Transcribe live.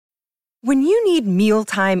When you need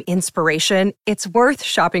mealtime inspiration, it's worth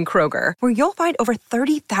shopping Kroger, where you'll find over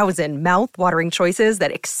 30,000 mouth-watering choices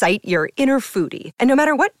that excite your inner foodie. And no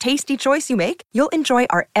matter what tasty choice you make, you'll enjoy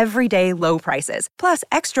our everyday low prices, plus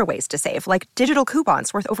extra ways to save, like digital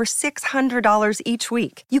coupons worth over $600 each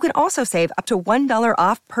week. You can also save up to $1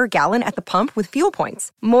 off per gallon at the pump with fuel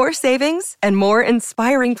points. More savings and more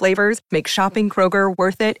inspiring flavors make shopping Kroger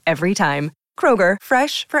worth it every time. Kroger,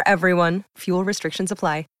 fresh for everyone. Fuel restrictions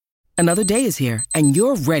apply. Another day is here, and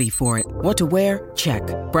you're ready for it. What to wear? Check.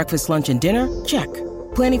 Breakfast, lunch, and dinner? Check.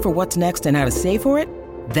 Planning for what's next and how to save for it?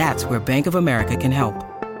 That's where Bank of America can help.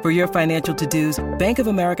 For your financial to-dos, Bank of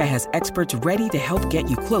America has experts ready to help get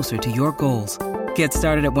you closer to your goals. Get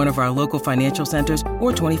started at one of our local financial centers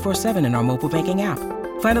or 24/7 in our mobile banking app.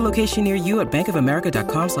 Find a location near you at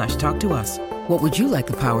bankofamerica.com/talktous. What would you like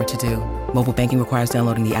the power to do? Mobile banking requires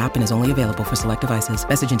downloading the app and is only available for select devices.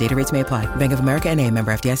 Message and data rates may apply. Bank of America N.A.,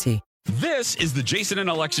 member FDIC. This is the Jason and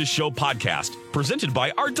Alexis Show podcast, presented by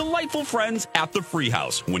our delightful friends at the Free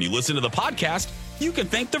House. When you listen to the podcast, you can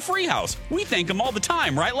thank the Free House. We thank them all the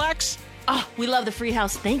time, right, Lex? Oh, we love the Free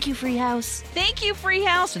House. Thank you, Free House. Thank you, Free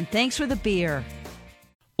House, and thanks for the beer.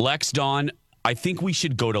 Lex, Dawn, I think we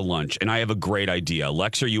should go to lunch, and I have a great idea.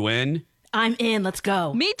 Lex, are you in? I'm in. Let's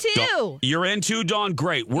go. Me too. You're in too, Dawn?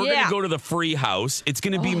 Great. We're going to go to the Free House. It's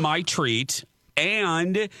going to be my treat,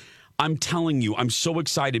 and I'm telling you, I'm so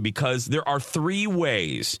excited because there are 3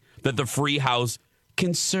 ways that the Free House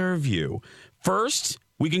can serve you. First,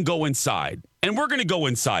 we can go inside. And we're going to go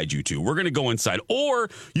inside, you two. We're going to go inside. Or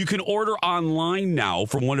you can order online now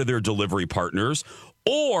from one of their delivery partners.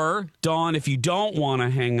 Or, Dawn, if you don't want to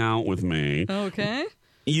hang out with me, okay,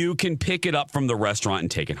 you can pick it up from the restaurant and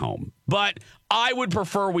take it home. But I would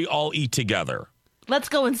prefer we all eat together. Let's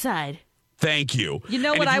go inside. Thank you. You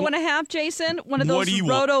know what I want to have, Jason? One of those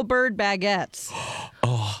Roto Bird baguettes.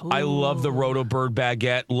 Oh, I love the Roto Bird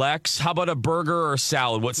baguette. Lex, how about a burger or a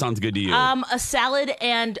salad? What sounds good to you? A salad,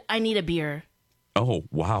 and I need a beer. Oh,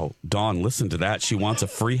 wow. Dawn, listen to that. She wants a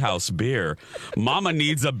Free House beer. Mama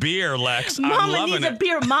needs a beer, Lex. Mama needs a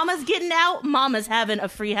beer. Mama's getting out. Mama's having a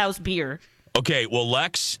Free House beer. Okay, well,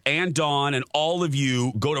 Lex and Dawn and all of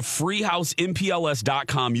you, go to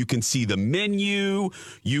freehousempls.com. You can see the menu.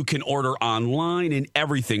 You can order online and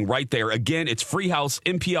everything right there. Again, it's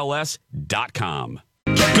freehousempls.com.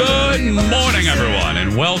 Good morning, everyone,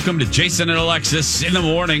 and welcome to Jason and Alexis in the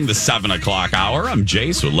morning, the 7 o'clock hour. I'm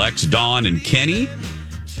Jace with Lex, Dawn, and Kenny.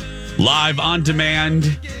 Live on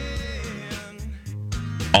demand.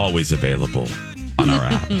 Always available on our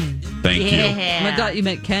app. Thank you. I thought you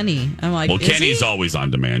meant Kenny. I'm like, well, Kenny's always on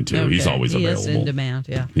demand, too. Okay. He's always available. He is in demand,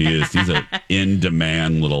 yeah. He is. He's an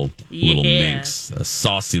in-demand little minx. A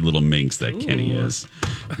saucy little minx that Kenny is.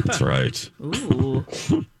 That's right. Ooh.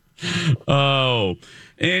 Oh,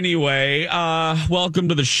 anyway, welcome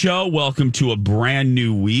to the show. Welcome to a brand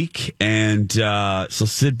new week. And so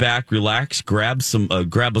sit back, relax, grab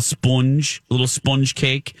a sponge, a little sponge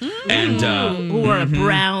cake, and or a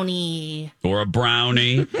brownie. Or a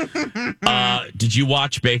brownie. Did you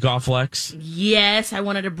watch Bake Off, Lex? Yes, I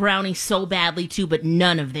wanted a brownie so badly too, but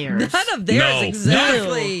none of theirs. None of theirs, No.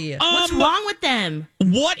 exactly. What's wrong with them?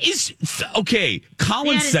 What is okay?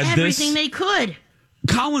 Colin They said added this. everything they could.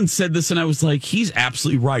 Colin said this, and I was like, he's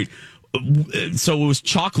absolutely right. So it was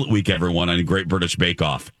Chocolate Week, everyone, on Great British Bake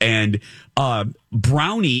Off. And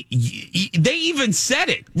brownie, they even said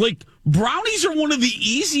it. Like, brownies are one of the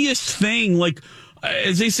easiest thing. Like,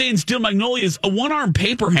 as they say in Steel Magnolias, a one-arm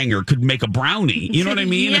paper hanger could make a brownie. You know what I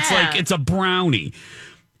mean? Yeah. It's like, it's a brownie.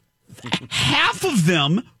 Half of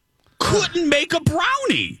them couldn't make a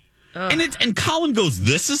brownie. And Colin goes,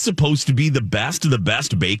 this is supposed to be the best of the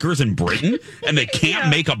best bakers in Britain, and they can't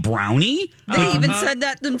make a brownie? They even said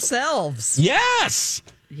that themselves. Yes.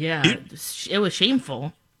 Yeah, it was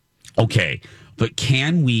shameful. Okay, but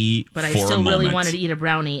can we, But I still really wanted to eat a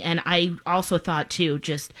brownie. And I also thought, too,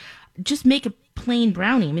 just make a plain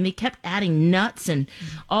brownie. I mean, they kept adding nuts and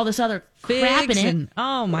all this other crap in it. And,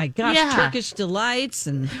 oh, my gosh, Yeah. Turkish delights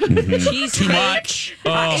and cheese. Too much. It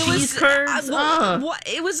was Cheese curds.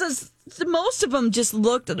 most of them just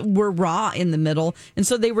were raw in the middle, and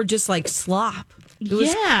so they were just like slop. It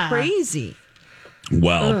was crazy.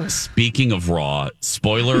 Well, speaking of raw,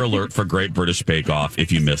 spoiler alert for Great British Bake Off.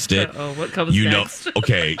 If you missed it, what comes next?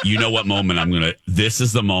 Okay, you know what moment I'm gonna. This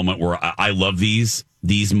is the moment where I love these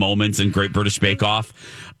moments in Great British Bake Off,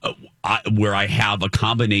 where I have a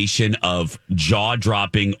combination of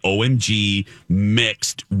jaw-dropping OMG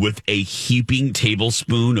mixed with a heaping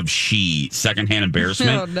tablespoon of secondhand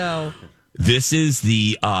embarrassment. Oh no! This is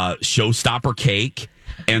the showstopper cake.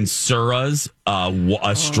 and Sura's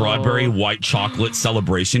a strawberry white chocolate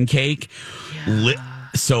celebration cake.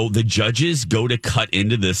 So the judges go to cut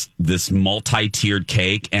into this multi-tiered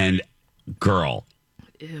cake, and girl,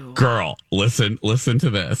 listen to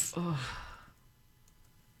this.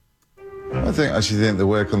 I think the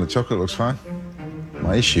work on the chocolate looks fine.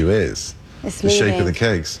 My issue is the shape of the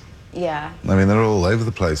cakes. Yeah. I mean, they're all over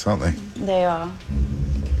the place, aren't they? They are.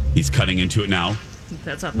 He's cutting into it now.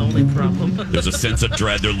 That's not the only problem. There's a sense of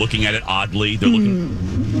dread. They're looking at it oddly. They're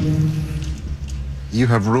looking. You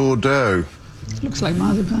have raw dough. Looks like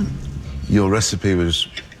marzipan. Your recipe was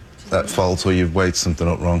at fault, or you've weighed something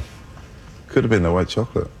up wrong. Could have been the white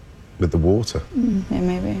chocolate with the water. Yeah,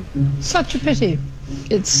 maybe. Such a pity.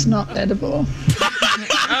 It's not edible.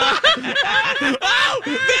 Oh,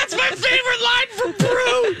 that's my favorite line from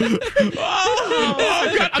Prue.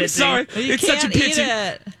 Oh God, I'm sorry. It's such a pity.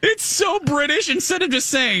 It's so British. Instead of just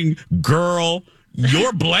saying, "Girl,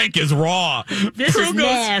 your blank is raw," This is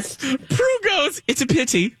nasty. Prue goes, "It's a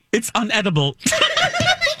pity. It's unedible."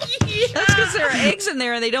 That's because there are eggs in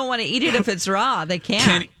there and they don't want to eat it if it's raw. They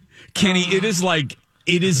can't. Kenny, it is like,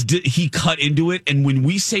 he cut into it. And when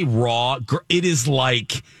we say raw, it is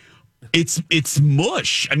like, it's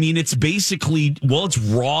mush. I mean, it's basically, it's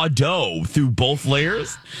raw dough through both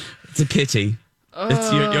layers. It's a pity.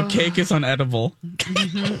 Your cake is unedible.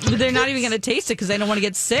 Mm-hmm. They're not even going to taste it because they don't want to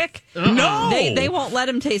get sick. No. They won't let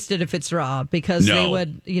them taste it if it's raw because they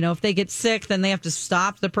would, if they get sick, then they have to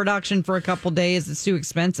stop the production for a couple days. It's too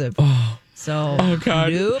expensive. So,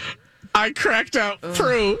 God. Nope. I cracked out.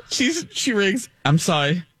 Prue, she rings. I'm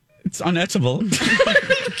sorry. It's unedible.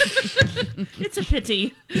 It's a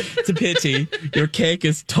pity. It's a pity. Your cake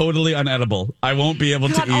is totally unedible. I won't be able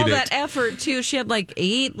to eat it. All that effort, too. She had like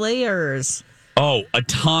 8 layers. Oh, a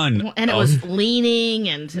ton. And it was leaning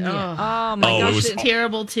and oh my gosh, it was it's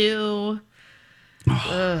terrible too.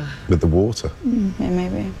 With the water. Yeah,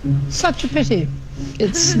 maybe. Such a pity.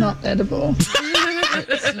 It's not edible.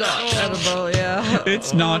 It's not edible, yeah.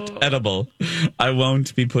 It's not edible. I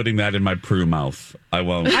won't be putting that in my Prue mouth. I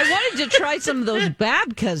won't. I wanted to try some of those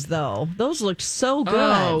babkas, though. Those looked so good.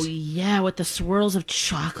 Oh, yeah, with the swirls of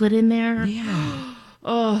chocolate in there. Yeah.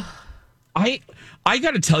 I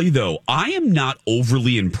got to tell you, though, I am not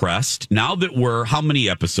overly impressed now that how many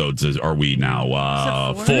episodes are we now?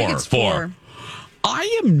 4. I think it's 4.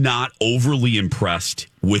 I am not overly impressed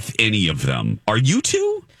with any of them. Are you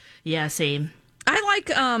two? Yeah, same. I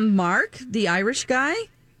like Mark, the Irish guy.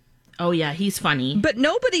 Oh, yeah, he's funny. But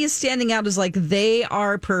nobody is standing out as like they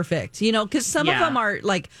are perfect, because some of them are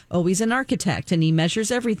like, oh, he's an architect and he measures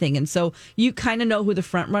everything. And so you kind of know who the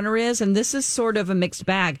front runner is. And this is sort of a mixed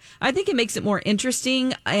bag. I think it makes it more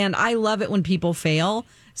interesting. And I love it when people fail.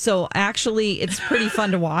 So actually, it's pretty fun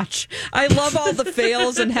to watch. I love all the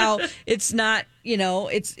fails and how it's not,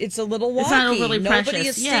 it's a little wonky. It's not really Nobody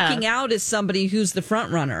precious. is sticking out as somebody who's the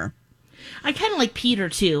front runner. I kind of like Peter,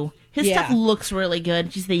 too. His stuff looks really good.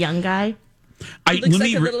 He's the young guy. He looks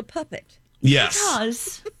like a little puppet. Yes. He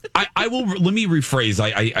does. I will. Let me rephrase.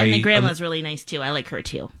 And the grandma's really nice, too. I like her,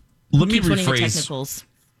 too. Let me Keeps winning the rephrase technicals.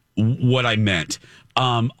 what I meant.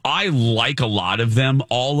 I like a lot of them.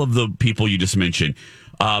 All of the people you just mentioned.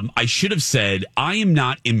 I should have said I am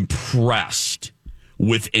not impressed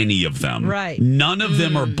with any of them. Right. None of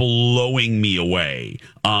them are blowing me away.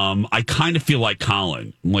 I kind of feel like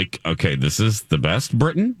Colin. I'm like, okay, this is the best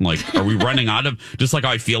Britain? Like, are we running out of, just like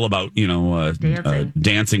I feel about,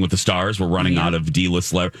 Dancing with the Stars, we're running out of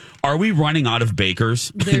D-list Are we running out of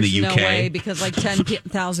bakers in the UK? There's no way, because like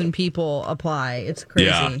 10,000 people apply. It's crazy.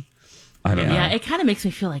 Yeah. I don't know. Yeah, it kind of makes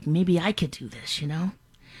me feel like maybe I could do this,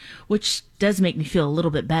 Which does make me feel a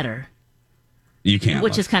little bit better. You can't.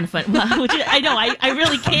 Which is kind of fun. Well, I know, I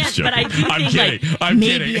really can't, but I do think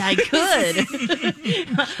maybe I could.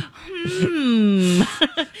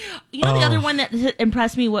 The other one that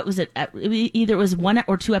impressed me, what was it? Either it was 1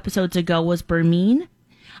 or 2 episodes ago, was Bermeen.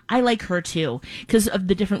 I like her too because of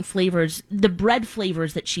the different flavors, the bread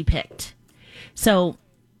flavors that she picked. So,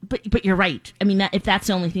 but you're right. I mean, if that's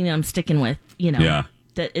the only thing that I'm sticking with,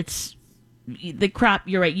 that it's. The crop,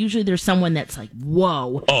 you're right. Usually there's someone that's like,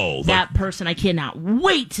 whoa, that person, I cannot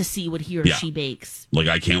wait to see what he or she bakes. Like,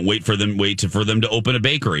 I can't wait for them to open a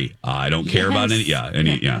bakery. I don't care about any. Yeah.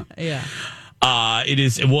 It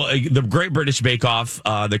is, the Great British Bake Off,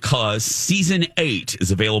 season 8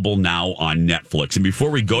 is available now on Netflix. And before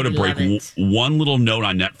we go to break, one little note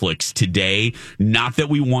on Netflix today. Not that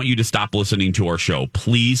we want you to stop listening to our show.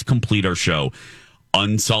 Please complete our show.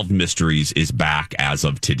 Unsolved Mysteries is back as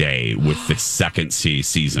of today with the second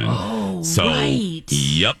season. Right.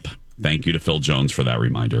 Yep. Thank you to Phil Jones for that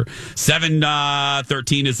reminder.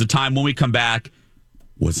 7:13 is the time. When we come back,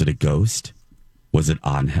 Was it a ghost? Was it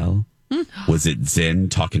Angel? Was it Zen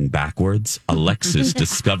talking backwards? Alexis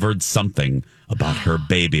discovered something about her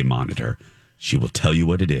baby monitor. She will tell you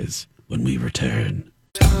what it is when we return.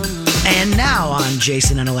 And now on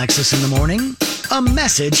Jason and Alexis in the Morning, a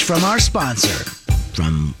message from our sponsor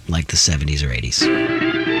from like the 70s or 80s.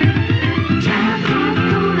 Tab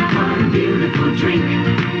Cola, a beautiful drink.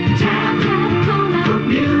 Tab Cola, for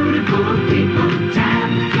beautiful people.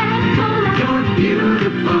 Tab Cola, you're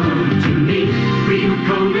beautiful to me. Real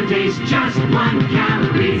cola tastes just 1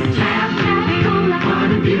 calorie. Tab Cola,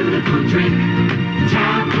 what a beautiful drink.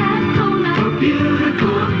 Tab Cola, for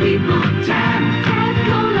beautiful people. Tab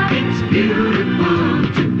Cola, it's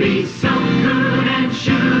beautiful to be so good and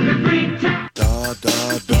sugar-free.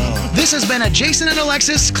 This has been a Jason and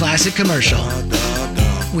Alexis classic commercial.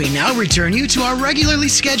 We now return you to our regularly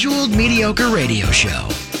scheduled mediocre radio show.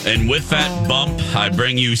 And with that bump, I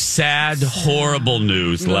bring you sad, horrible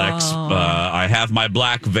news, Lex. I have my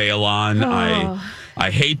black veil on.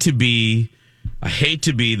 I hate to be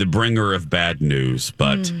the bringer of bad news,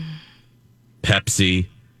 but Pepsi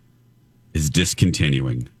is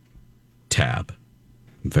discontinuing Tab.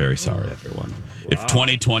 I'm very sorry, everyone. If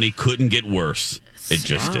 2020 couldn't get worse, it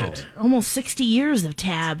just did. Almost 60 years of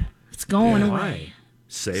Tab. It's going away.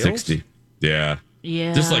 Sales? 60. Yeah.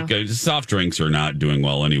 Yeah. Just like soft drinks are not doing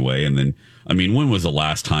well anyway. And then, I mean, when was the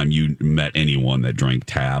last time you met anyone that drank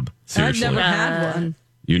Tab? Seriously. I've never had one.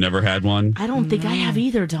 You never had one? I don't think I have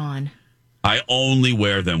either, Dawn. I only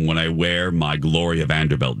wear them when I wear my Gloria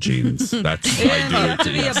Vanderbilt jeans. That's what I do. You have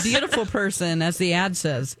to be a beautiful person, as the ad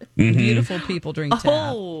says. Mm-hmm. Beautiful people drink Tab.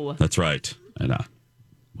 Oh. That's right. And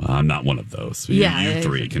well, I'm not one of those. You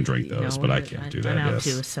three can drink those, but I can't do that. I'm out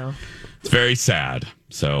too, so. It's very sad.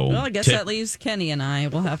 So, well, I guess that leaves Kenny and I.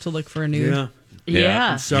 We'll have to look for a new.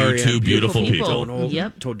 Yeah. Sorry, you two beautiful people.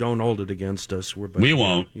 Don't hold it against us. We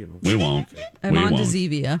won't. We won't. I'm on to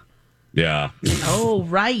Zevia. Yeah. Oh,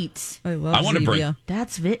 right. I love Zevia.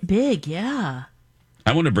 That's big, yeah.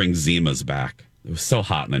 I want to bring Zimas back. It was so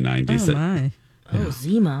hot in the 90s. Oh, my. Oh,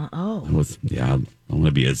 Zima. Oh. I want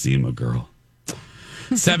to be a Zima girl.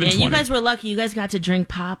 720. And you guys were lucky. You guys got to drink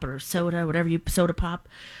pop or soda, whatever soda pop.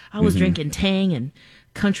 I was drinking Tang and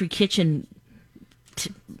Country Kitchen.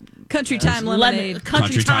 Country Time Lemonade.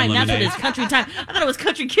 Country Time. That's what Lemonade. it is. Country Time. I thought it was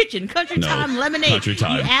Country Kitchen. Country Time Lemonade. Country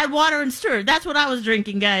Time. You add water and stir. That's what I was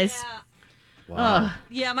drinking, guys. Yeah, wow.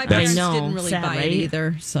 My parents didn't really buy it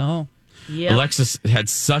either. So. Yep. Alexis had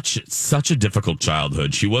such a difficult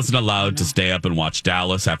childhood. She wasn't allowed to stay up and watch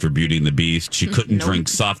Dallas after Beauty and the Beast. She couldn't drink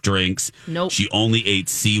soft drinks. Nope. She only ate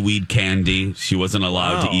seaweed candy. She wasn't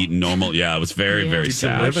allowed to eat normal. Yeah, it was very, very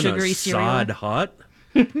sad. Did you live in a sod hut?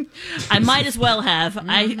 I might as well have.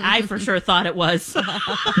 I for sure thought it was.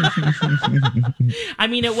 I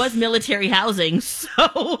mean, it was military housing,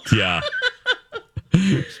 so. Yeah.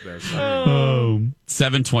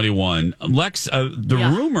 721. Lex,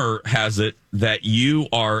 the rumor has it that you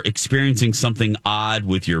are experiencing something odd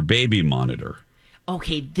with your baby monitor.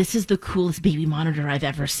 Okay, this is the coolest baby monitor I've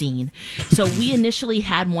ever seen. So we initially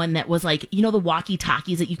had one that was like, the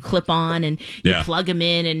walkie-talkies that you clip on and you plug them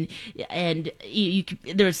in and you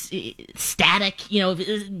there's static,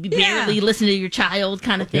 barely listen to your child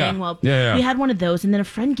kind of thing. We had one of those, and then a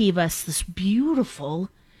friend gave us this beautiful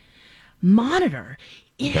monitor.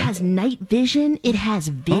 It has night vision. It has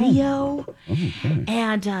video.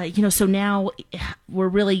 And, so now we're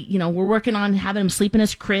really, we're working on having him sleep in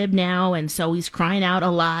his crib now. And so he's crying out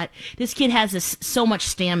a lot. This kid has so much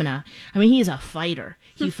stamina. I mean, he is a fighter.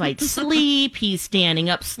 He fights sleep. He's standing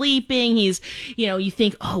up sleeping. He's, you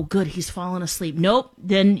think, oh, good, he's fallen asleep. Nope.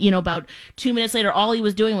 Then, about 2 minutes later, all he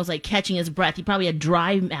was doing was like catching his breath. He probably had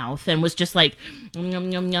dry mouth and was just like,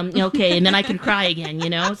 yum, yum, yum. Okay. And then I can cry again,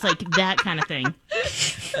 It's like that kind of thing.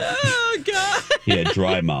 Oh, God. He had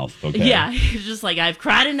dry mouth. Okay. Yeah. He's just like, I've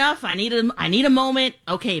cried enough. I need a moment.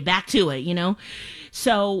 Okay. Back to it,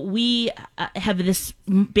 So we have this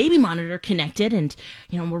baby monitor connected, and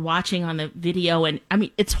we're watching on the video, and I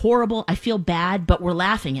mean it's horrible. I feel bad, but we're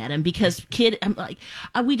laughing at him because I'm like,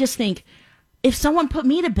 we just think if someone put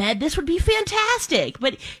me to bed, this would be fantastic.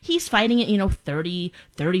 But he's fighting it, 30,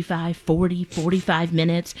 35, 40, 45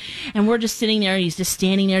 minutes, and we're just sitting there. He's just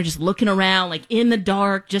standing there, just looking around, like in the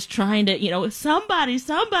dark, just trying to, somebody.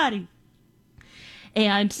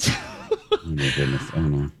 And oh my goodness, I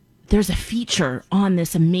don't know. There's a feature on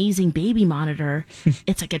this amazing baby monitor.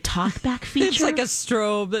 It's like a talkback feature. It's like a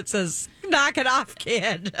strobe that says, knock it off,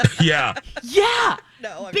 kid. Yeah. Yeah.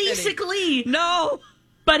 No, I'm basically. kidding. No.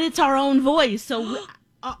 But it's our own voice. So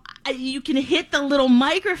you can hit the little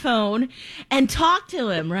microphone and talk to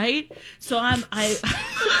him, right? So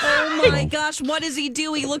Oh my gosh, what does he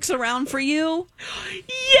do? He looks around for you?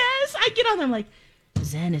 Yes, I get on there, I'm like,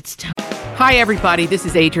 Zen, it's time. Hi, everybody. This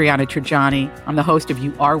is Adriana Trajani. I'm the host of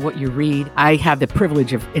You Are What You Read. I have the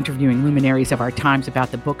privilege of interviewing luminaries of our times about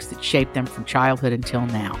the books that shaped them from childhood until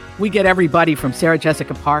now. We get everybody from Sarah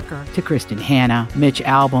Jessica Parker to Kristen Hanna, Mitch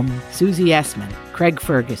Albom, Susie Essman, Craig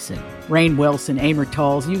Ferguson, Rainn Wilson, Amor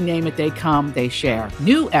Tolls, you name it, they come, they share.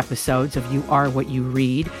 New episodes of You Are What You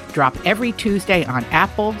Read drop every Tuesday on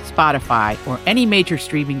Apple, Spotify, or any major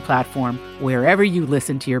streaming platform wherever you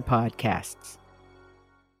listen to your podcasts.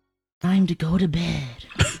 Time to go to bed.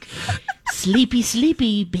 Sleepy,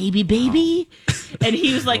 sleepy, baby, baby. And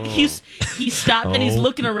he was like, he stopped and he's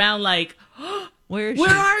looking around like, where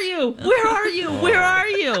are you? Where are you? Where are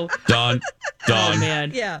you? Dawn. Oh, man.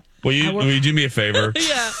 Yeah. Will you do me a favor?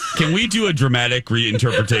 Yeah. Can we do a dramatic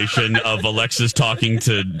reinterpretation of Alexis talking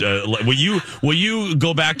to? Will you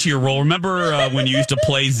go back to your role? Remember when you used to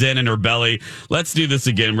play Zen in her belly? Let's do this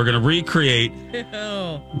again. We're going to recreate.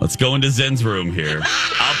 Let's go into Zen's room here.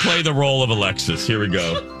 I'll play the role of Alexis. Here we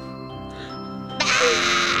go.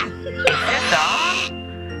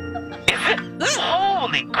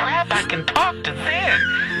 Holy crap! I can talk to Zen.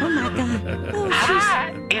 Oh my God.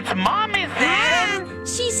 Hi, it's Mommy Zen.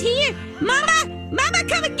 She's here. Mama,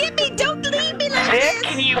 come and get me. Don't leave me like Zen, this.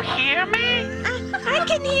 can you hear me? I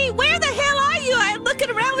can hear you. Where the hell are you? I'm looking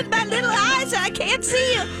around with my little eyes and I can't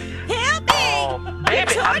see you. Help me. Oh,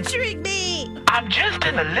 baby, You're torturing me. I'm just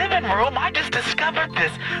in the living room. I just discovered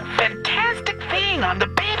this fantastic thing on the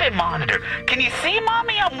baby monitor. Can you see,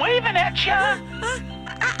 Mommy? I'm waving at you.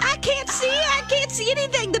 I can't see. I can't see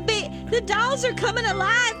anything. The dolls are coming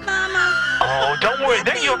alive, Mama. Oh, don't worry.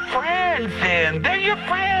 They're your friends, Zen. They're your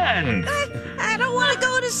friends. I don't want to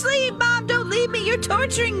go to sleep, Mom. Don't leave me. You're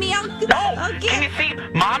torturing me. I'll Can you see?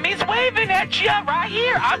 Mommy's waving at you right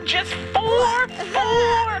here. I'm just four rooms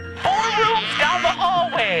down the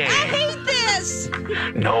hallway. I hate this.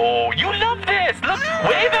 No, you love this. Look,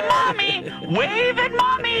 wave at Mommy. Wave at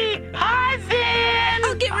Mommy. Hi, Zen.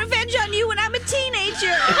 I'll get revenge on you when I'm a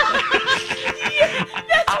teenager. Yeah,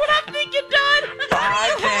 that's what I'm thinking, Don.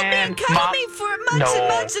 Bye, You hold me and cuddle me for months and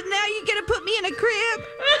months, and now you're going to put me in a crib?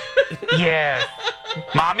 Yes.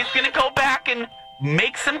 Mommy's going to go back and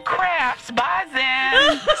make some crafts. Bye,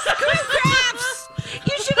 Zen. Screw crafts!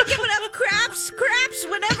 You should have given up crafts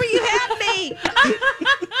whenever you had me.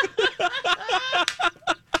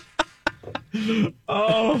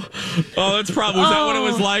 Oh, that's probably. Was that what it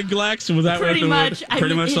was like, Lex? Was that pretty much?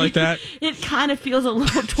 Pretty much like that. It kind of feels a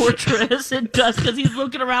little torturous. It does, because he's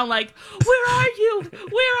looking around like, "Where are you?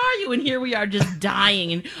 Where are you?" And here we are, just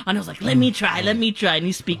dying. And I was like, "Let me try." And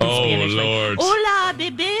he's speaking Spanish. Lord. Like, "Hola,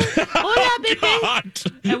 bebé. Hola, bebé." God.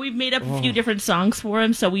 And we've made up a few different songs for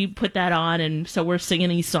him, so we put that on, and so we're singing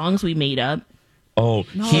these songs we made up. Oh,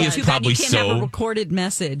 he is too probably bad you can't have a recorded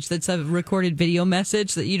message that's a recorded video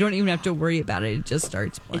message that you don't even have to worry about it. It just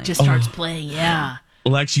starts playing. It just starts playing, yeah.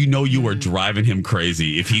 Lex, you were driving him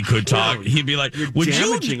crazy. If he could talk, he'd be like, You're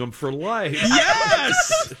damaging him for life. Yes! I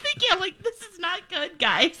was thinking, I'm like, this is not good,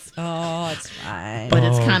 guys. Oh, it's fine. But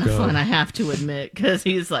it's kind of fun, I have to admit, because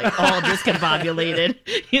he's like all discombobulated.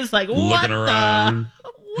 He's like, what Looking around.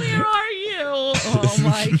 Where are you? Oh,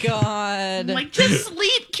 my God. I'm like, just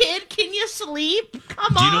sleep, kid. Can you sleep?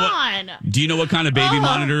 Come on. Do you know what kind of baby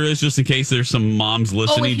monitor it is, just in case there's some moms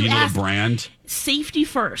listening? if Do you you know ask- the brand? Safety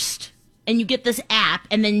first. And you get this app,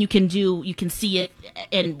 and then you can see it,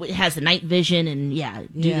 and it has the night vision, and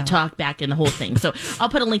do the talk back and the whole thing. So I'll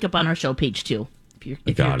put a link up on our show page too, if you're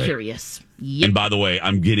curious. Yep. And by the way,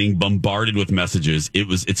 I'm getting bombarded with messages.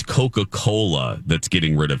 It's Coca-Cola that's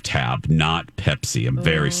getting rid of Tab, not Pepsi. I'm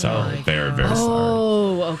very sorry. Very, very sorry.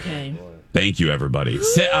 Oh, okay. Thank you, everybody.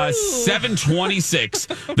 726.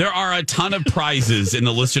 There are a ton of prizes in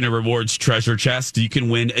the Listener Rewards treasure chest. You can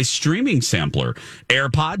win a streaming sampler,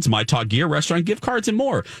 AirPods, My Talk gear, restaurant gift cards, and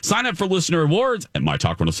more. Sign up for Listener Rewards at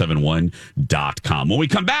mytalk1071.com. When we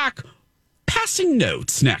come back, passing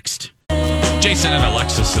notes next. Jason and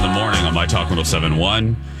Alexis in the morning on My Talk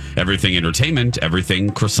 1071. Everything entertainment, everything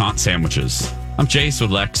croissant sandwiches. I'm Jace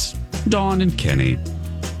with Lex, Dawn, and Kenny.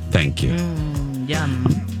 Thank you. Yum.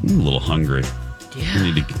 I'm a little hungry. Yeah. I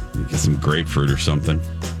need to get some grapefruit or something.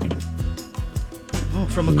 Oh,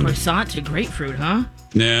 from a croissant to grapefruit, huh?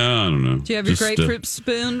 Yeah, I don't know. Do you have your grapefruit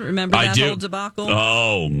spoon? Remember that whole debacle?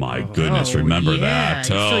 Oh, my goodness. Remember that.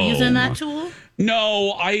 You still using that my- tool?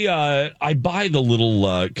 No, I buy the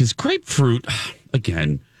little, because grapefruit,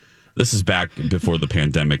 again, this is back before the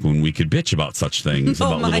pandemic when we could bitch about such things,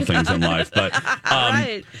 about little things in life. But,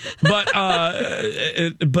 Right. but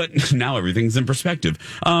now everything's in perspective.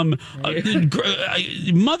 Mother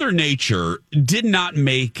Nature did not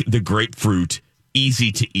make the grapefruit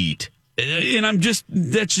easy to eat. And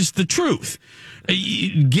that's just the truth.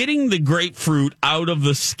 Getting the grapefruit out of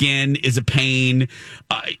the skin is a pain.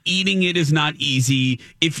 Eating it is not easy.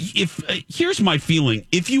 If here's my feeling: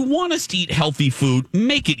 if you want us to eat healthy food,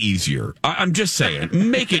 make it easier. I'm just saying,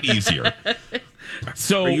 make it easier.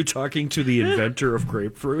 So, are you talking to the inventor of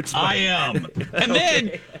grapefruits? I am. And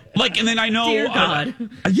then, and then I know. Dear God.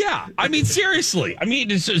 Yeah. I mean, seriously. I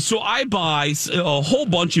mean, so I buy, a whole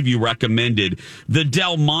bunch of you recommended the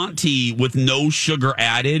Del Monte with no sugar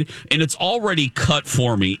added, and it's already cut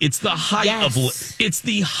for me. It's the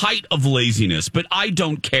height of laziness, but I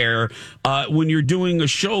don't care. When you're doing a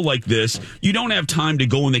show like this, you don't have time to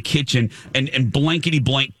go in the kitchen and blankety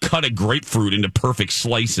blank cut a grapefruit into perfect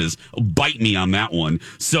slices. Bite me on that one.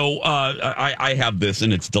 So I have this,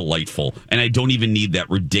 and it's delightful, and I don't even need that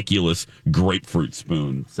ridiculous grapefruit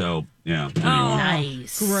spoon. So yeah. Anyway. Oh,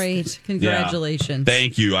 nice. Great. Congratulations. Yeah.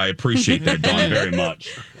 Thank you. I appreciate that, Dawn, very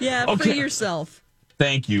much. Yeah, free yourself.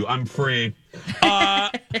 Thank you. I'm free.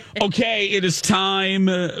 Okay, it is time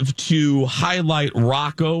to highlight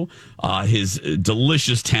Rocco, his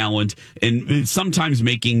delicious talent, and sometimes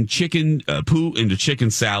making chicken poo into chicken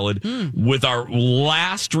salad with our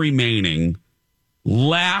last remaining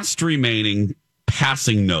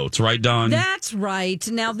passing notes, right, Dawn? That's right.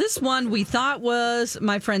 Now, this one we thought was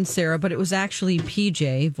my friend Sarah, but it was actually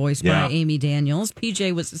PJ, voiced by Amy Daniels.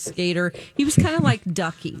 PJ was a skater. He was kind of like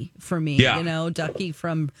Ducky for me, Ducky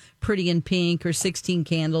from Pretty in Pink or 16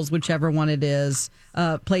 Candles, whichever one it is,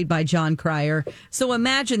 played by John Cryer. So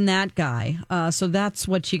imagine that guy. So that's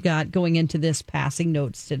what you got going into this passing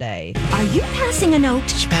notes today. Are you passing a note?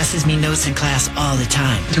 She passes me notes in class all the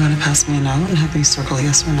time. Do you want to pass me a note and have me circle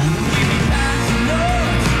yes or no?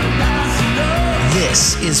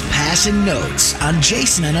 This is Passing Notes on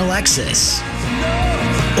Jason and Alexis.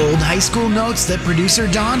 Old high school notes that producer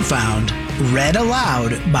Dawn found, read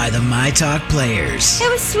aloud by the My Talk players. It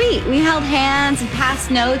was sweet. We held hands and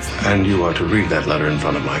passed notes. And you are to read that letter in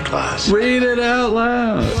front of my class. Read it out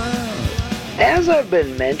loud. As I've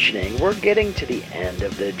been mentioning, we're getting to the end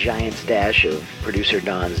of the giant stash of producer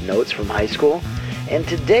Dawn's notes from high school, and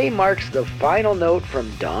today marks the final note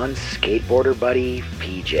from Dawn's skateboarder buddy,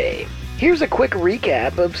 PJ. Here's a quick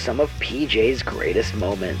recap of some of PJ's greatest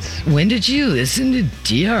moments. When did you listen to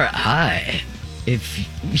DRI? If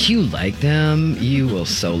you like them, you will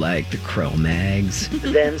so like the Crow Mags.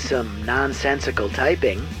 Then some nonsensical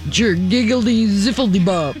typing. Jer giggledy ziffledy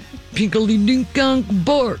bop, pinkledy dinkunk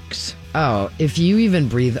borks. Oh, if you even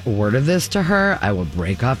breathe a word of this to her, I will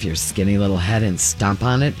break off your skinny little head and stomp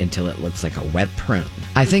on it until it looks like a wet prune.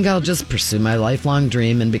 I think I'll just pursue my lifelong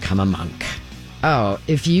dream and become a monk. Oh,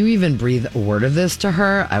 if you even breathe a word of this to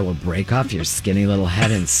her, I will break off your skinny little head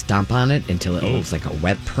and stomp on it until it looks like a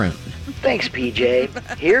wet prune. Thanks,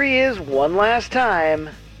 PJ. Here he is one last time.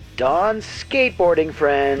 Dawn's skateboarding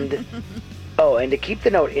friend. Oh, and to keep the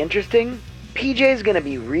note interesting, PJ's going to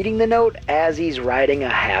be reading the note as he's riding a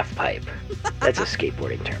half pipe. That's a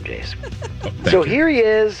skateboarding term, Jace. So here he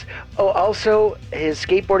is. Oh, also, his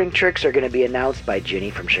skateboarding tricks are going to be announced by Ginny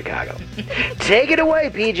from Chicago. Take it away,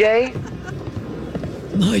 PJ.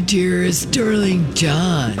 My dearest darling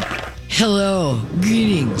Dawn. Hello,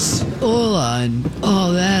 greetings, hola, and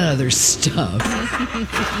all that other stuff.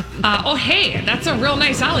 Oh, hey, that's a real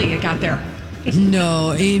nice ollie you got there.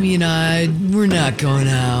 No, Amy and I, we're not going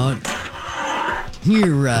out.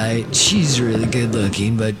 You're right, she's really good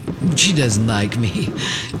looking, but she doesn't like me.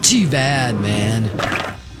 Too bad, man.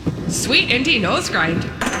 Sweet indie nose grind.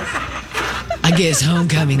 I guess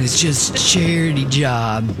homecoming was just a charity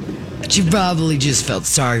job. She probably just felt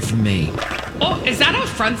sorry for me. Oh, is that a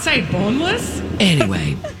frontside boneless?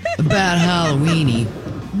 Anyway, about Halloweeny.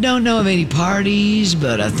 Don't know of any parties,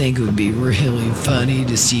 but I think it would be really funny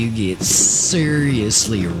to see you get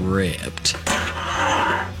seriously ripped.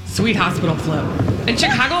 Sweet hospital flip. In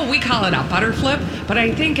Chicago, we call it a butter flip, but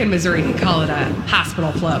I think in Missouri they call it a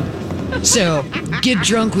hospital flip. So, get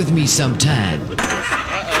drunk with me sometime.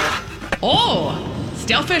 Oh,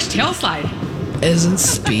 stalefish tail slide. Isn't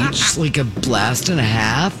speech like a blast and a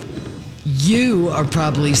half? You are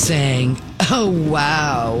probably saying, oh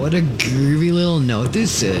wow, what a groovy little note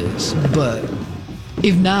this is. But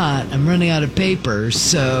if not, I'm running out of paper,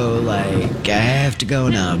 so I have to go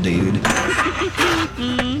now, dude.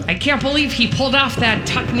 I can't believe he pulled off that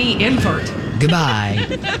tuck knee invert. Goodbye.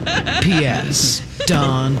 P.S.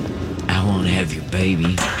 Dawn, I won't have your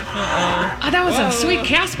baby. Oh, that was a sweet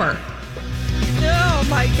Casper. Oh,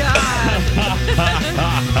 my God.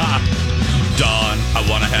 Dawn, I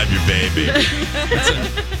want to have your baby.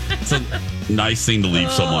 It's a nice thing to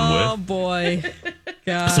leave someone with. Oh, boy.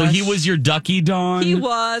 Gosh. So he was your ducky, Dawn? He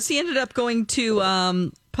was. He ended up going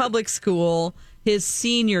to public school his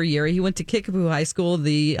senior year. He went to Kickapoo High School,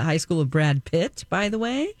 the high school of Brad Pitt, by the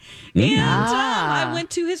way. And I went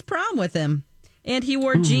to his prom with him. And he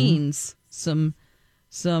wore jeans, some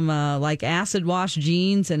like acid wash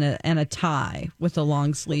jeans and a tie with a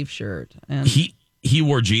long sleeve shirt. And he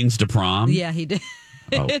wore jeans to prom? Yeah, he did.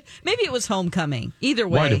 Oh. Maybe it was homecoming. Either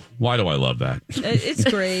way. Why do I love that? It's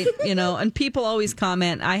great, and people always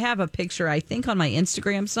comment. I have a picture, I think, on my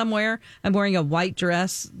Instagram somewhere. I'm wearing a white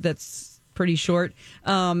dress that's pretty short.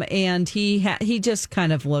 And he just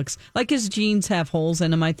kind of looks like his jeans have holes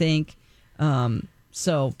in them, I think.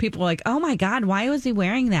 So people are like, oh my God, why was he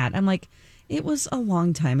wearing that? I'm like, it was a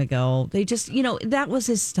long time ago. They just, that was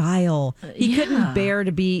his style. He couldn't bear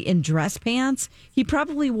to be in dress pants. He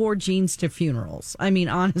probably wore jeans to funerals. I mean,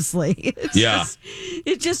 honestly.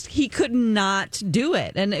 He could not do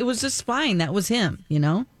it. And it was just fine. That was him,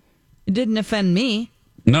 It didn't offend me.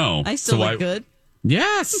 No. I still look good.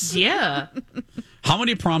 Yes. Yeah. How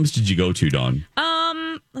many proms did you go to, Dawn?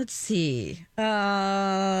 Let's see.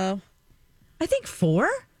 I think 4.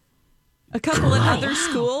 A couple at other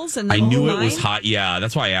schools, and I knew it was hot. Yeah,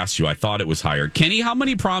 that's why I asked you. I thought it was higher. Kenny, how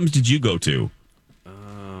many proms did you go to?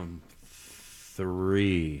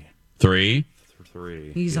 3. 3?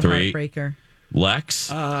 3. He's a heartbreaker. Lex?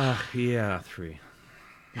 Yeah, 3.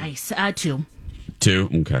 Nice. 2. 2?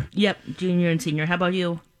 Okay. Yep, junior and senior. How about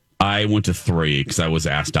you? I went to 3 because I was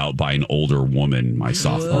asked out by an older woman my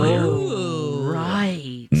sophomore year.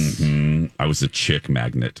 Right. Mm-hmm. I was a chick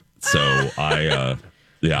magnet. So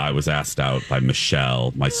I was asked out by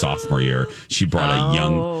Michelle my sophomore year. She brought a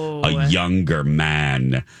younger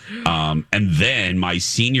man. And then my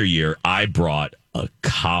senior year, I brought a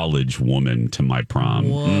college woman to my prom.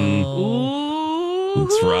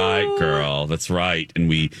 That's right, girl. That's right. And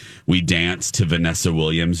we danced to Vanessa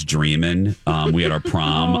Williams' "Dreamin'." We had our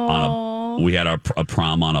prom a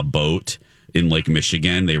prom on a boat in Lake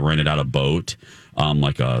Michigan. They rented out a boat,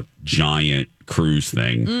 like a giant cruise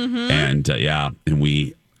thing. Mm-hmm. And and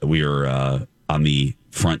we were on the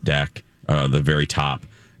front deck, the very top,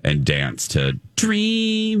 and danced to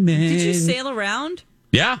 "Dreamin'." Did you sail around?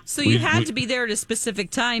 Yeah. So you had to be there at a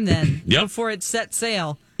specific time then, before it set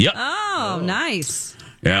sail. Yep. Oh, nice.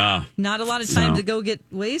 Yeah. Not a lot of time to go get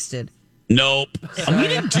wasted. Nope. We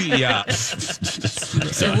didn't do,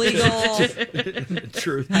 Illegal.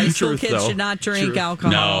 Truth. High school Truth, kids though. should not drink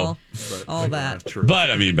alcohol. No. All that. But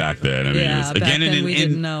I mean, back then, it was, back then we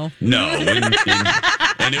didn't know. No.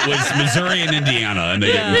 And it was Missouri and Indiana, and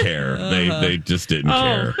they didn't care. They just didn't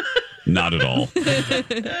care. Not at all.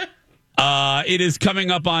 It is coming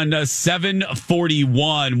up on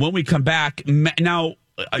 7:41. When we come back, now,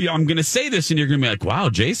 I'm going to say this, and you're going to be like, wow,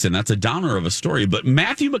 Jason, that's a downer of a story. But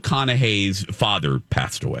Matthew McConaughey's father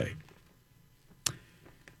passed away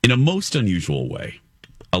in a most unusual way.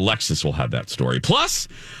 Alexis will have that story. Plus,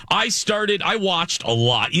 I watched a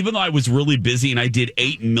lot. Even though I was really busy and I did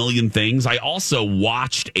 8 million things, I also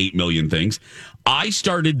watched 8 million things. I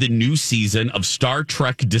started the new season of Star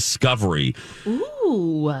Trek Discovery.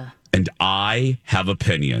 Ooh. And I have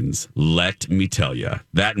opinions. Let me tell you.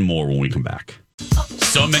 That and more when we come back.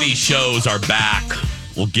 So many shows are back.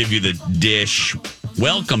 We'll give you the dish.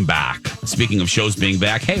 Welcome back. Speaking of shows being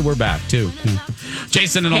back, hey, we're back too.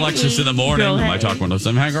 Jason and Alexis in the morning. On My Talk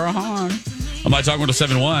 107. Hey, girl, on My Talk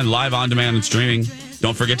 107.1, live on demand and streaming.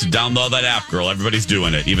 Don't forget to download that app, girl. Everybody's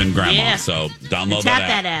doing it, even grandma. Yeah. So download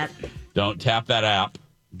that app. Don't tap that app.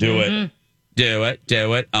 Do it. Do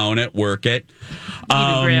it. Own it. Work it.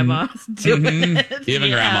 Even grandma's doing it.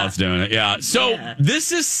 Even grandma's doing it. Yeah. So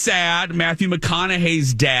this is sad. Matthew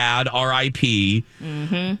McConaughey's dad, R.I.P.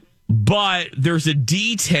 Mm-hmm. But there's a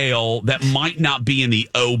detail that might not be in the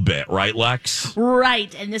obit, right, Lex?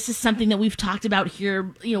 Right. And this is something that we've talked about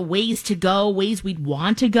here, ways to go, ways we'd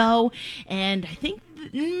want to go. And I think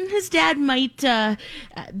his dad might, there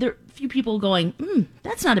are a few people going,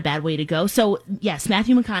 that's not a bad way to go. So, yes,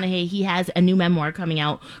 Matthew McConaughey, he has a new memoir coming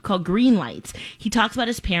out called Green Lights. He talks about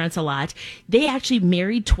his parents a lot. They actually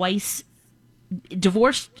married twice,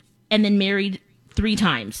 divorced, and then married 3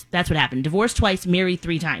 times. That's what happened. Divorced twice, married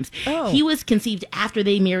 3 times. Oh. He was conceived after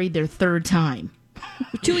they married their 3rd time.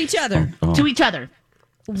 To each other. To each other.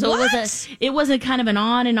 So What? it was a kind of an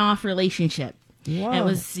on and off relationship. Whoa. It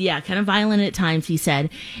was, kind of violent at times, he said.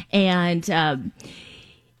 And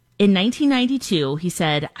in 1992, he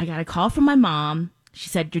said, I got a call from my mom. She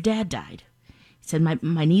said, your dad died. He said,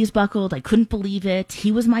 my knees buckled. I couldn't believe it.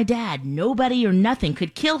 He was my dad. Nobody or nothing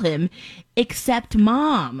could kill him except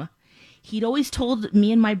Mom. He'd always told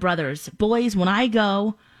me and my brothers, boys, when I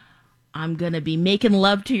go, I'm going to be making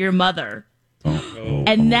love to your mother.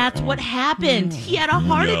 And that's what happened. He had a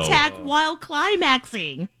heart attack while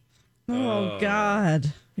climaxing. Oh,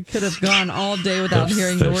 God. I could have gone all day without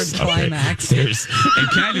hearing the word climax. And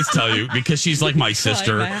can I just tell you, because she's like my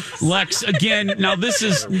sister, Climax. Lex, again, now this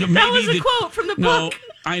is maybe That was a quote from the book.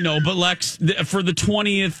 I know, but Lex, for the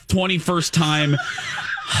 21st time,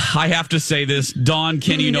 I have to say this. Dawn,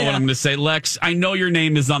 Ken, you know what I'm going to say. Lex, I know your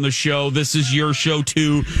name is on the show. This is your show,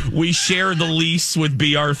 too. We share the lease with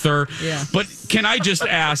B. Arthur. Yeah. But can I just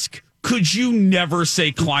ask, could you never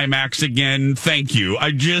say climax again? Thank you.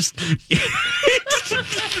 I just... Add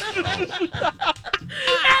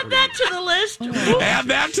that to the list. Add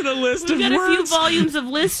that to the list We've of got a few words volumes of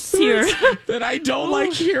lists here. that I don't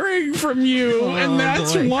like hearing from you. And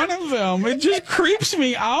that's one of them. It just creeps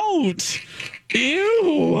me out.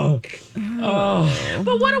 Ew. Oh.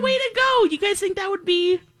 But what a way to go. You guys think that would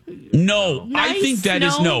be No, nice? I think that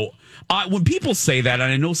is no. When people say that,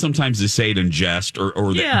 and I know sometimes they say it in jest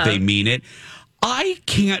or that they mean it, I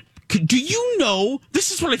can't. Do you know?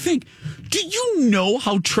 This is what I think. Do you know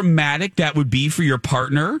how traumatic that would be for your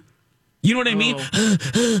partner? You know what I mean? You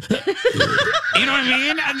know what I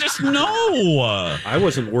mean? I just know. I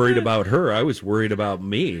wasn't worried about her. I was worried about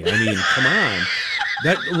me. I mean, come on.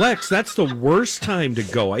 Lex, that's the worst time to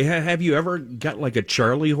go. Have you ever got like a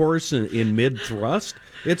Charlie horse in mid thrust?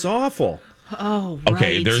 It's awful. Oh, right.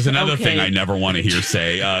 Okay, there's another thing I never want to hear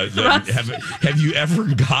say. Have you ever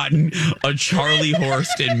gotten a Charlie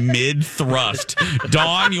horse in mid-thrust?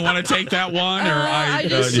 Dawn, you want to take that one? Or I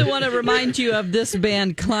just want to remind you of this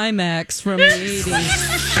band Climax from the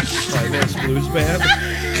 80s. Climax Blues Band?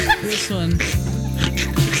 This one.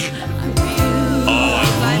 Oh,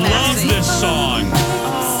 I love this song.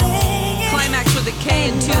 Climax with a K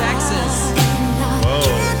and two X's.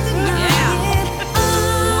 Whoa.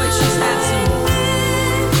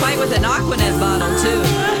 Fight with an Aquanet bottle, too.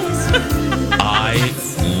 I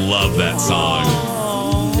love that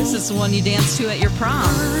song. This is the one you dance to at your prom.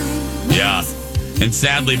 Yeah. And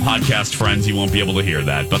sadly, podcast friends, you won't be able to hear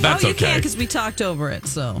that, but that's you okay. can't because we talked over it,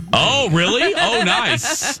 so. Oh, really? Oh,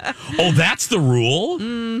 nice. Oh, that's the rule?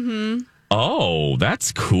 Mm-hmm. Oh,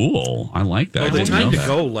 that's cool. I like that. Oh, the I didn't time know to that.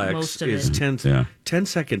 go, Lex, is 10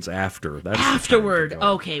 seconds after. That's afterward.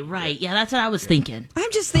 Okay, right. Yeah, that's what I was thinking.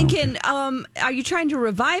 I'm just thinking, are you trying to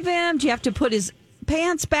revive him? Do you have to put his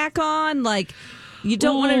pants back on? Like, you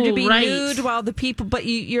don't want him to be nude while the people, but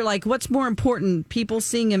you're like, what's more important? People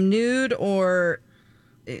seeing him nude or...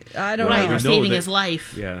 I don't know. Or saving his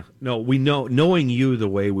life. Yeah. No, we know, knowing you the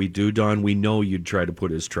way we do, Dawn, we know you'd try to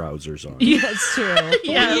put his trousers on. Yeah, that's true.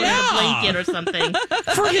 Yeah, like a blanket or something.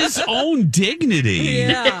 For his own dignity.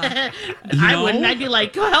 Yeah. I wouldn't. I'd be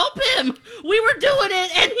like, go help him. We were doing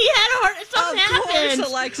it, and he had a heart. Something happened. Of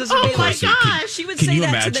course, Alexis would be like, she would say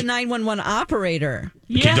that to the 911 operator.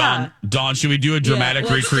 Yeah. Dawn, should we do a dramatic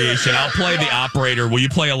recreation? I'll play the operator. Will you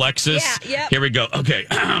play Alexis? Yeah, yep. Here we go. Okay.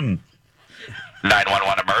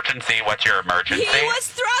 911 emergency. What's your emergency? He was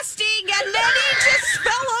thrusting, and then he just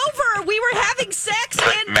fell over. We were having sex,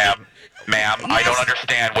 and Ma'am, I don't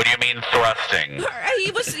understand. What do you mean thrusting?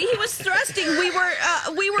 He was thrusting. We were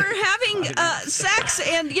having sex,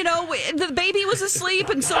 and the baby was asleep,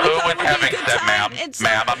 and so we who thought was it would be a having good sex, time.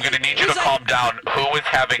 ma'am? I'm going to need you to calm down. Who was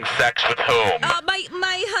having sex with whom?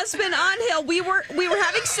 My husband Angel. We were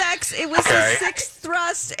having sex. It was his sixth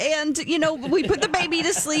thrust, and we put the baby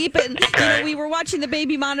to sleep, and we were watching the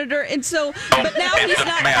baby monitor, and so. But now he's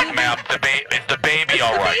not. Ma'am, is the baby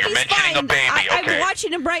all right? You're mentioning a baby. I'm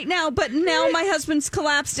watching him right now, but now my husband's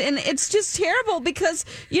collapsed, and it's just terrible because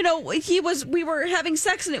we were having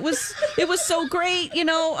sex, and it was so great.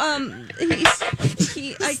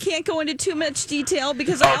 I can't go into too much detail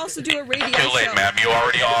because I also do a radio show. Too late, ma'am. You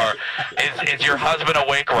already are. Is your husband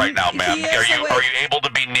awake right now, ma'am? Are you able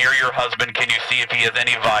to be near your husband? Can you see if he has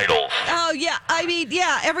any vitals? Oh yeah, I mean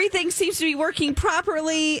everything seems to be working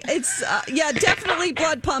properly. It's definitely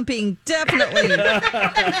blood pumping, definitely. The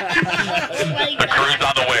crew's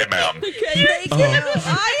on the way, ma'am. Okay, thank you.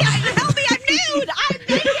 Help me, I'm nude. I'm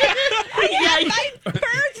naked. I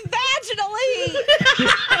birthed vaginally.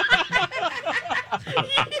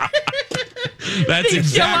 That's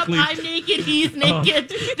exactly. Show up, I'm naked. He's naked.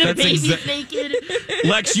 The baby's naked.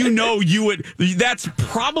 Lex, you would. That's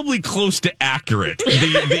probably close to accurate.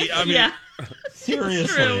 I mean,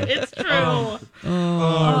 Seriously. It's true. Oh,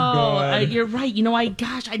 God. You're right. You know, I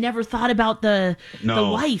never thought about the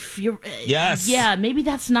wife. Yes. Yeah, maybe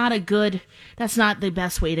that's not the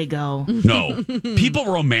best way to go. No. People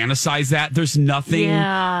romanticize that. There's nothing.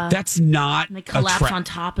 Yeah. That's not. And they collapse on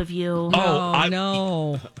top of you.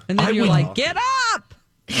 No. And then you're like, get up.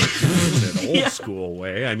 It's an old school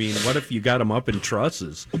way. I mean, what if you got him up in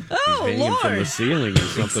trusses? Oh, He's hanging from the ceiling or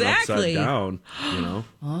something Exactly. upside down, you know?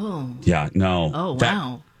 Oh. Yeah, no. Oh,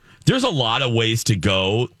 wow. There's a lot of ways to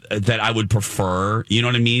go that I would prefer. You know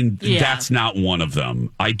what I mean? Yeah. That's not one of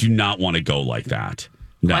them. I do not want to go like that.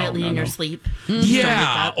 No, Quietly in no. your sleep.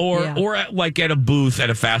 Yeah, or at a booth at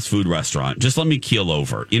a fast food restaurant. Just let me keel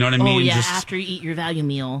over. You know what I mean? Oh, yeah, Just, after you eat your value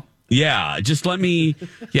meal. yeah, just let me.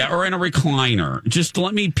 Yeah, or in a recliner. Just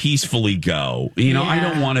let me peacefully go. You know, I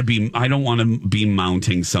don't want to be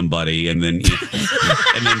mounting somebody and then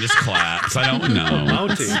just collapse. I don't know.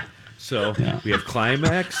 Mounting. So we have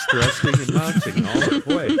climax, thrusting, and mounting all in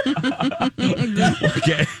play.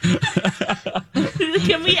 Okay.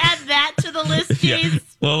 Can we add that to the list, Jace? Yeah.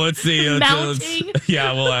 Well, let's see. Mounting?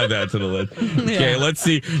 Yeah, we'll add that to the list. Okay, let's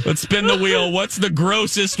see. Let's spin the wheel. What's the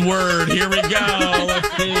grossest word? Here we go.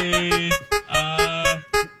 Let's see.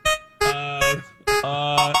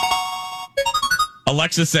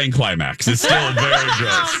 Alexa saying climax is still very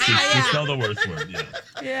gross. It's still the worst word.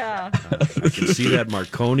 Yeah. I can see that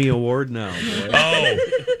Marconi Award now. Boy. Oh,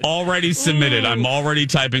 already submitted. I'm already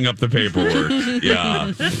typing up the paperwork.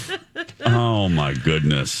 Yeah. Oh, my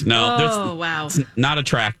goodness. No, wow. It's not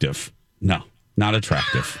attractive. No, not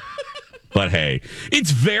attractive. But hey,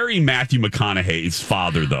 it's very Matthew McConaughey's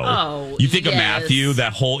father, though. Oh, you think of yes. Matthew,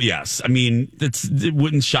 that whole, yes. I mean, it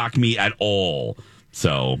wouldn't shock me at all.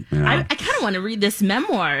 So, I kind of want to read this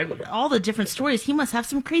memoir, all the different stories. He must have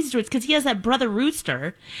some crazy stories because he has that brother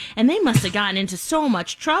Rooster, and they must have gotten into so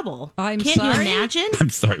much trouble. Can't you imagine? I'm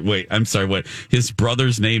sorry. Wait, I'm sorry. What? His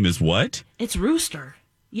brother's name is what? It's Rooster.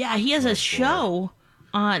 Yeah, he has a show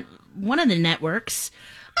on one of the networks.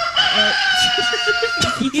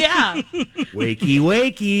 Yeah. Wakey,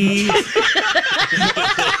 wakey.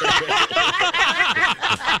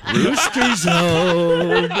 Rooster's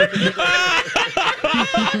home.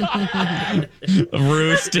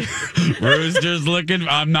 Rooster's looking.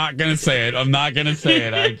 I'm not gonna say it. I'm not gonna say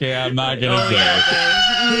it. I can't. I'm not gonna say it.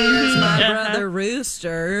 Here's my brother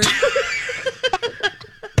Rooster.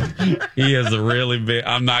 He is a really big.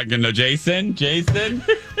 I'm not gonna. Jason.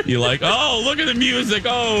 You like? Oh, look at the music.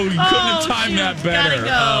 Oh, you couldn't have timed that better. Gotta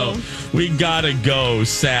go. Oh, we gotta go.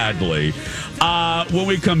 Sadly. When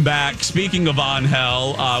we come back, speaking of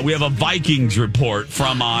Angel, we have a Vikings report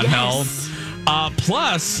from Angel. Yes.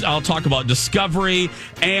 Plus, I'll talk about Discovery.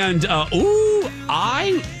 And,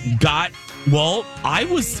 I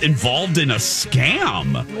was involved in a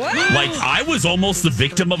scam. What? Like, I was almost the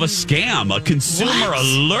victim of a scam, a consumer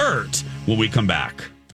alert when we come back.